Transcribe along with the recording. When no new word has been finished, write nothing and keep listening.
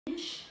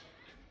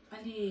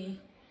अनि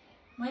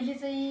मैले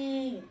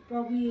चाहिँ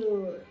प्रभु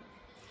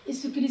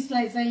यीशु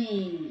ख्रीष्टलाई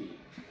चाहिँ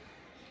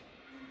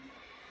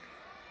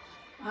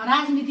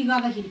राजनीति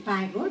गर्दाखेरि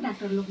पाएको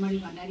डाक्टर लोकमणि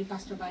भण्डारी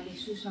पास्टरबाले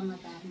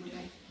सुसमाचार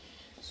मलाई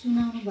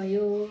सुनाउनु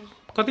भयो।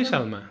 कति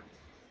सालमा?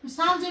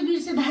 साल चाहिँ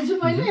बिर्से दाजु,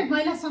 मैले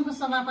महिला सङ्घको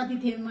सभापति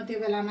थिएँ म त्यो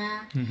बेलामा।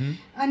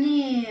 अनि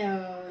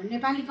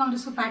नेपाली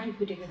कङ्ग्रेसको पार्टी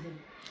फुटेको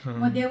थियो,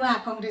 म देउवा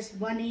कङ्ग्रेस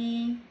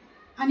बनेँ।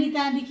 अनि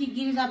त्यहाँदेखि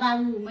गिरिजा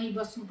बाबुमै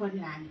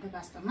बस्नुपर्ने हामी त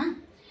वास्तवमा,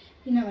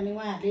 किनभने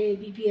उहाँहरूले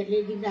बिपीहरूले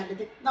गिरिजाहरूले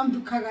त एकदम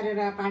दुःख गरेर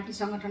पार्टी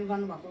सङ्गठन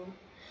गर्नुभएको।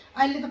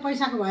 अहिले त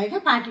पैसाको भयो क्या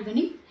पार्टी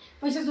पनि,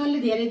 पैसा जसले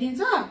धेरै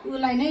दिन्छ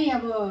उसलाई नै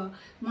अब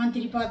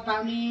मन्त्री पद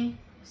पाउने,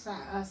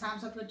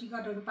 सांसदको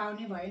टिकटहरू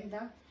पाउने भयो नि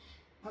त।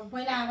 अब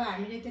पहिला अब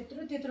हामीले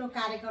त्यत्रो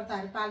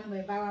कार्यकर्ताहरू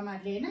पाल्नुभयो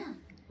बाबामाहरूले होइन,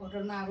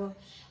 होटलमा अब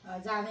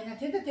जाँदैन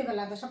थियो त त्यो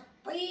बेला त।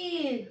 सबै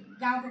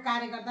गाउँको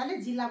कार्यकर्ताले,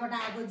 जिल्लाबाट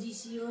आएको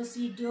जिसिओ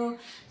सिडिओ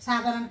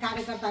साधारण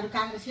कार्यकर्ताहरू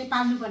काङ्ग्रेसले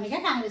पाल्नुपर्ने क्या,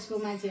 काङ्ग्रेसको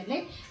मान्छेहरूले।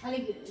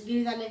 अलिक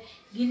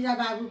गिरिजा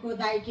बाबुको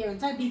दाइ के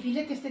भन्छ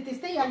बिपीले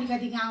त्यस्तै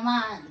अलिकति गाउँमा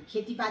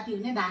खेतीपाती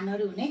हुने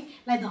धानहरू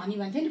हुनेलाई धनी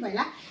भन्थ्यो नि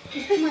पहिला,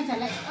 त्यस्तै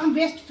मान्छेहरूलाई एकदम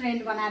बेस्ट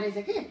फ्रेन्ड बनाएर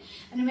चाहिँ कि।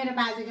 अनि मेरो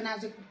बाजेको नाम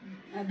चाहिँ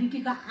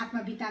बिपीको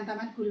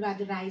आत्मवृत्तान्तमा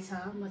कुलबहादुर राई छ,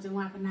 म चाहिँ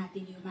उहाँको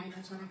नातिनी हो, माइला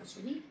छोराको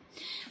छोरी।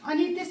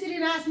 अनि त्यसरी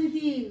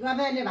राजनीति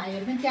गर्दा अहिले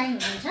भाइहरू पनि त्यहीँ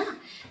हुनुहुन्छ,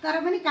 तर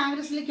पनि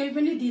काङ्ग्रेसले केही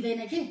पनि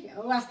दिँदैन कि।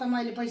 वास्तवमा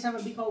अहिले पैसामा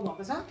बिकाउ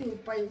भएको छ, त्यो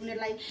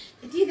उनीहरूलाई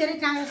यति धेरै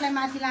काङ्ग्रेसलाई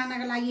माथि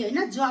लानको लागि होइन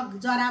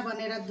जरा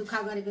बनेर दुःख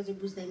गरेको चाहिँ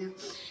बुझ्दैन।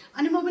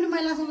 अनि म पनि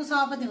महिला सङ्घको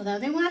सभापति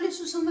हुँदा उहाँले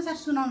सुसमाचार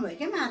सुनाउनु भयो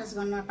क्या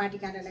महाराजगञ्जमा पार्टी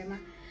कार्यालयमा।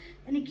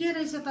 अनि के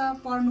रहेछ त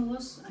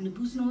पढ्नुहोस् अनि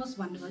बुझ्नुहोस्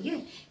भन्नुभयो कि,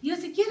 यो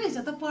चाहिँ के रहेछ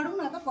त पढौँ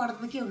न त,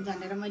 पढ्दा के हुन्छ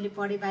भनेर मैले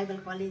पढेँ बाइबल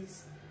कलेज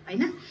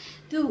होइन।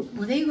 त्यो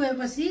हुँदै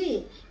गएपछि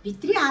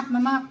भित्री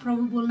आत्मामा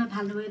प्रभु बोल्न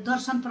थाल्नुभयो,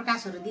 दर्शन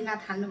प्रकाशहरू दिन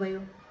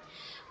थाल्नुभयो।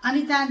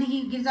 अनि त्यहाँदेखि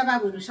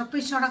गिरिजाबाबुहरू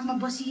सबै सडकमा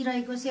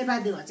बसिरहेको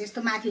शेरबहादेव चाहिँ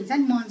यस्तो माथि हुन्छ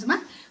नि मञ्चमा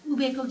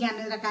उभिएको,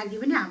 ज्ञानेन्द्र कार्की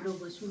पनि हाम्रो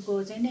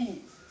भोजपुरको चाहिँ नि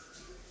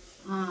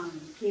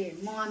के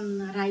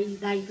मोहन राई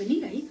दाई पनि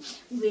है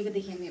उभिएको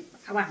देखेँ।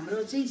 अब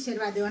हाम्रो चाहिँ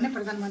शेरबहादेव नै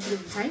प्रधानमन्त्री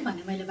हुन्छ है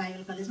भने मैले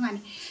बाइबल कलेजमा।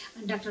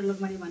 अनि डाक्टर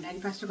लोकमणि भण्डारी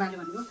पास्टरबाले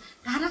भन्नुभयो,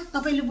 तारा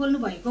तपाईँले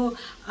बोल्नुभएको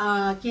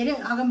के अरे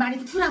अगमबाडी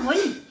त पुरा भयो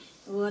नि,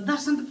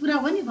 दर्शन त पुरा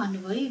भयो नि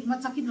भन्नुभयो। म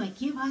चकित भएँ,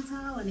 के भएछ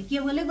भने के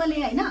बोले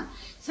होइन,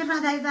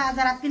 शेरबहादेव त आज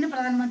राति नै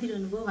प्रधानमन्त्री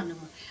हुनुभयो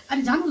भन्नुभयो।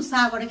 अनि झन्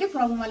उत्साहबाट के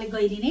प्रभुमाले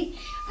गइरिने।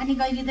 अनि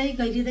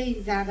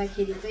गइरिँदै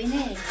जाँदाखेरि चाहिँ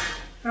नै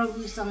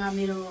प्रभुसँग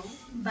मेरो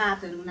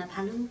बातहरू हुन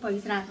थाल्यो,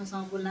 पवित्र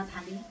आत्मासँग बोल्न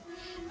थालेँ।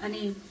 अनि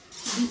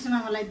बिचमा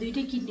मलाई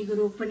दुइटै किडनीको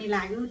रोग पनि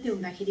लाग्यो। त्यो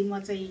हुँदाखेरि म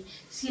चाहिँ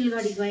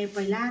सिलगढी गएँ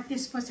पहिला,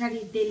 त्यस पछाडि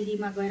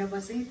दिल्लीमा गएर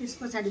बसेँ, त्यस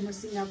पछाडि म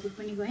सिङ्गापुर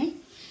पनि गएँ।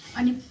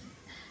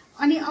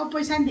 अनि अब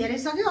पैसा पनि धेरै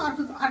सक्यो,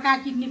 अर्का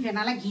किडनी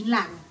फेर्नलाई घिन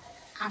लाग्यो,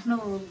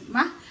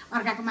 आफ्नोमा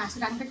अर्काको मासु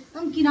राख्नु त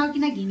एकदम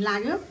किन घिन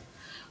लाग्यो।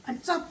 अनि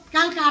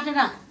चत्काल काटेर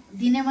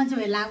दिने मान्छे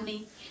भए लाउने,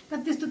 तर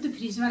त्यस्तो त्यो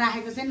फ्रिजमा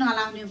राखेको चाहिँ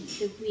नलाउने।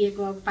 त्यो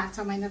पुगेको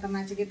 5-6 महिना त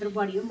मान्छेको यत्रो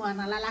बढी हो,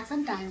 मर्नलाई लाग्छ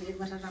नि टाइम, 1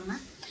 वर्षसम्म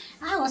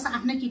होस्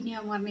आफ्नै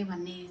किडनीमा मर्ने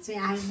भन्ने चाहिँ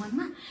आयो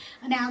मनमा।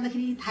 अनि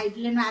आउँदाखेरि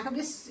थाइप्लेनमा आएको,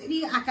 बेसरी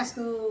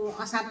आकाशको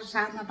असार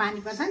साउनमा पानी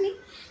पर्छ नि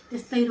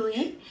त्यस्तै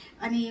रोएँ।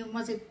 अनि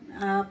म चाहिँ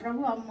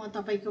प्रभु अब म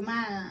तपाईँकोमा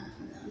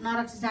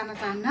नरक चाहिँ जान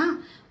चाहन्न,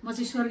 म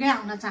चाहिँ स्वर्गै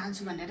आउन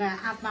चाहन्छु भनेर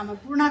आत्मामा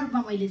पूर्ण रूपमा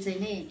मैले चाहिँ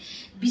नि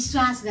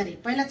विश्वास गरेँ।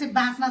 पहिला चाहिँ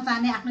बाँच्न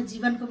चाहने, आफ्नो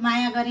जीवनको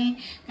माया गरेँ।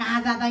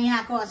 कहाँ जाँदा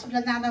यहाँको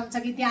हस्पिटल जाँदा हुन्छ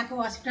कि त्यहाँको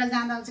हस्पिटल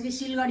जाँदा हुन्छ कि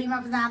सिलगढीमा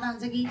जाँदा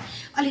हुन्छ कि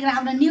अलिक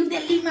राम्रो न्यू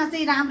दिल्लीमा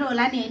चाहिँ राम्रो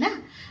होला नि होइन,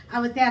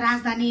 अब त्यहाँ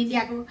राजधानी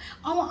इन्डियाको।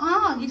 अब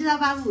गिरिजा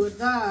बाबुहरू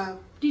त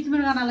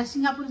ट्रिटमेन्ट गर्नलाई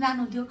सिङ्गापुर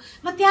जानुहुन्थ्यो,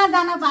 ल त्यहाँ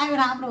जान पायो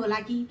राम्रो होला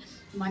कि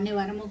भन्ने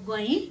भएर म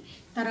गएँ।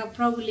 तर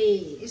प्रभुले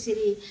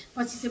यसरी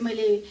पछि चाहिँ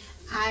मैले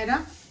आएर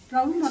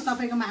प्रभु म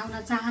तपाईँकोमा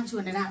आउन चाहन्छु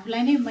भनेर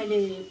आफूलाई नै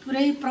मैले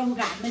पुरै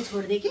प्रभुको हातमै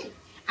छोडिदिएँ कि।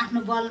 आफ्नो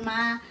बलमा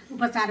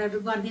उपचारहरू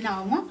गर्दिनँ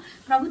हो, म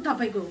प्रभु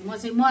तपाईँको हो, म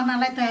चाहिँ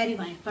मर्नलाई तयारी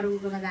भएँ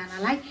प्रभुकोमा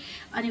जानलाई।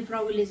 अनि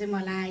प्रभुले चाहिँ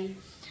मलाई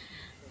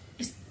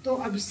यस्तो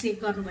अभिषेक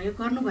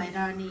गर्नु भएर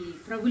अनि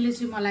प्रभुले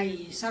चाहिँ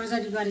मलाई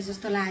सर्जरी गरे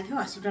जस्तो लागेको थियो,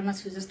 हस्पिटलमा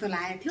छु जस्तो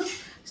लागेको थियो,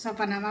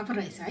 सपनामा पो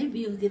रहेछ है।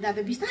 बिउ दिँदा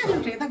त बिस्तारै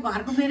उठेको त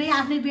घरको मेरै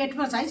आफ्नै बेड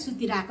पो छ है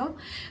सुतिरहेको।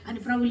 अनि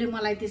प्रभुले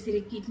मलाई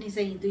त्यसरी किडनी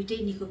चाहिँ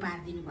दुइटै निको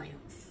पारिदिनु भयो।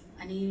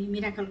 अनि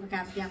मिराकलको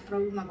काम त्यहाँ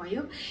प्रभुमा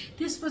भयो।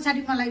 त्यस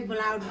पछाडि मलाई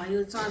बोलाउट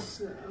भयो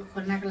चर्च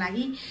खोल्नको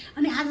लागि।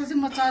 अनि आज चाहिँ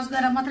म चर्च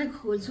गएर मात्रै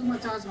खोल्छु,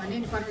 म चर्च भने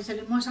नि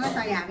परमेश्वरले मसँगै त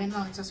हावेनमा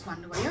हुन्छस्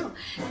भन्नुभयो।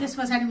 त्यस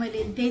पछाडि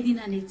मैले त्यही दिन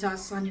अनि चर्च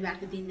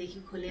शनिबारको दिनदेखि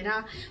खोलेर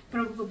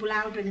प्रभुको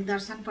बोलाउट अनि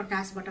दर्शन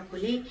प्रकाशबाट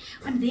खोलेँ।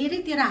 अनि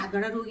धेरैतिर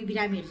हातबाट रोगी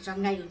बिरामीहरू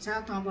चङ्गाइ हुन्छ,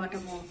 तँबाट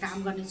म काम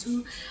गर्नेछु।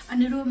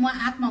 अनि म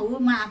आत्मा हो,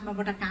 म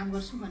आत्माबाट काम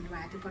गर्छु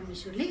भन्नुभएको थियो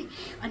परमेश्वरले।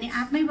 अनि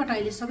आत्मैबाट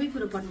अहिले सबै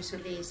कुरो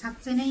परमेश्वरले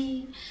साँच्चै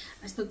नै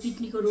यस्तो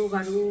किडनीको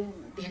रोगहरू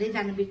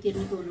धेरैजना व्यक्तिहरू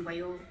निको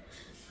हुनुभयो,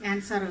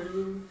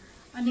 क्यान्सरहरू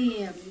अनि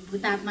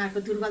भूतात्माको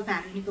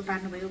दुर्बलताहरू निको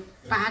पार्नुभयो,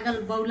 पागल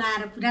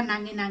बौलाएर पुरा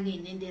नाङ्गे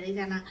हिँड्ने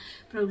धेरैजना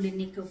प्रभुले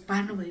निको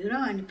पार्नुभयो। र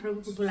अनि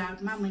प्रभुको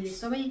बोलावटमा मैले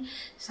सबै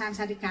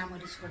सांसारिक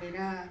कामहरू छोडेर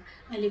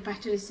अहिले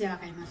पास्टर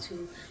सेवाकाईमा छु।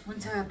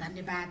 हुन्छ,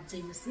 धन्यवाद।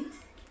 जय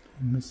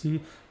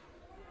मसीह।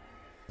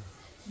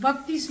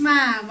 32मा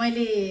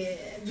मैले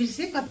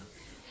बिर्सेँ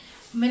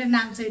मेरो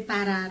नाम चाहिँ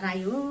तारा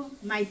राई हो,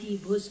 माइती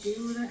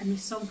भोजपुर, अनि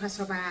सौखा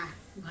सभा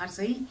घर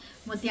चाहिँ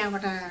म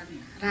त्यहाँबाट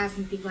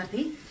राजनीति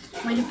गर्थेँ।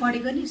 मैले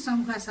पढेको नि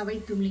सौखा सबै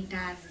तुमलिङ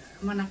टार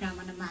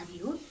मनोकामना मागी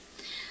हो।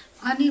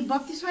 अनि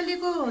 32मा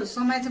लिएको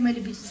समय चाहिँ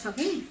मैले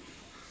बिर्सिसकेँ।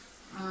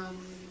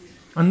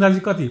 अन्दाजी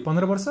कति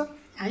 15 वर्ष?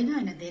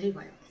 होइन धेरै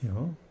भयो,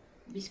 हो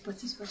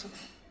 20-25 वर्ष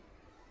भयो।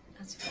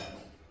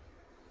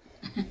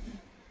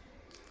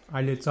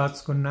 अहिले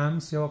चर्चको नाम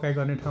सेवाकाई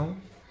गर्ने ठाउँ?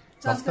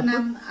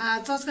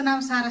 चर्चको नाम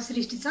सारा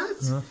सृष्टि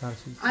चर्च।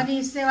 अनि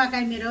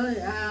सेवाकाई मेरो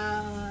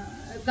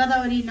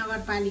गदावरी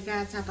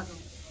नगरपालिका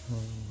चापागाउँ।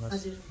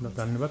 हजुर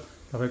धन्यवाद।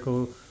 तपाईँको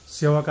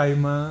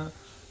सेवाकाईमा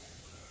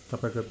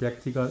तपाईँको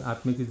व्यक्तिगत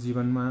आत्मिक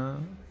जीवनमा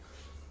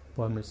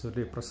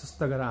परमेश्वरले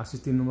प्रशस्त गरेर आशिष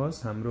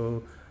दिनुहोस्। हाम्रो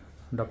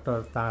डाक्टर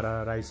तारा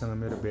राईसँग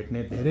मेरो भेट्ने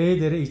धेरै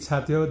धेरै इच्छा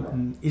थियो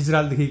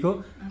इजरायलदेखिको।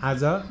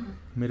 आज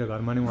मेरो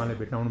घरमा नै उहाँले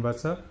भेट्न आउनुभएको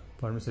छ।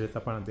 परमेश्वरले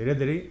तपाईँलाई धेरै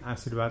धेरै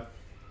आशीर्वाद।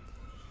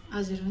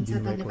 हजुर हुन्छ,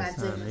 धन्यवाद।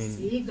 जय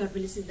मसीह, गड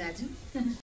ब्लेस यु दाजु।